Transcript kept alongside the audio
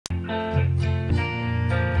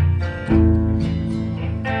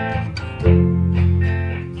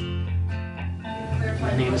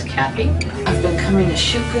happy. I've been coming to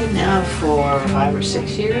Shouka now for 5 or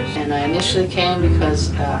 6 years, and I initially came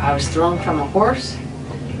because I was thrown from a horse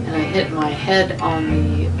and I hit my head on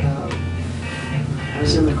the, I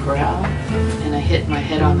was in the corral and I hit my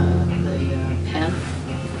head on the pen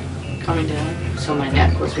coming down, so my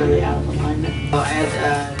neck was really out of alignment. I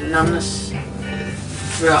had numbness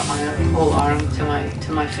throughout my whole arm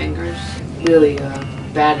to my fingers, really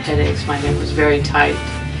bad headaches, my neck was very tight.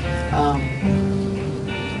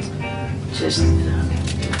 Just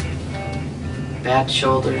bad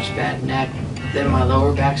shoulders, bad neck. Then my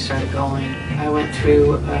lower back started going. I went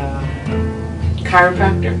through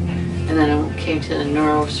chiropractor, and then I came to the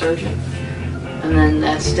neurosurgeon, and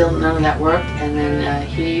then still none of that worked. And then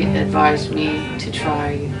he advised me to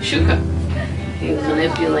try Shouka. He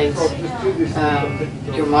manipulates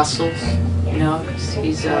your muscles, you know, 'cause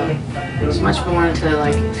he's much more into,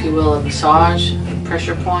 like, if you will, a massage,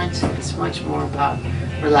 pressure points. It's much more about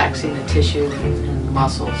relaxing the tissue and the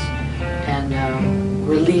muscles and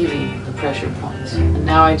relieving the pressure points. And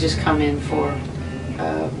now I just come in for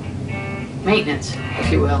maintenance,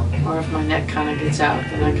 if you will, or if my neck kind of gets out,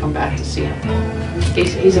 then I come back to see him.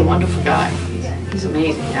 He's a wonderful guy. He's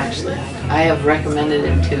amazing, actually. I have recommended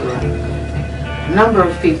him to a number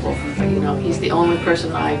of people. You know, he's the only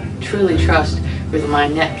person I truly trust with my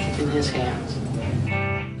neck in his hands.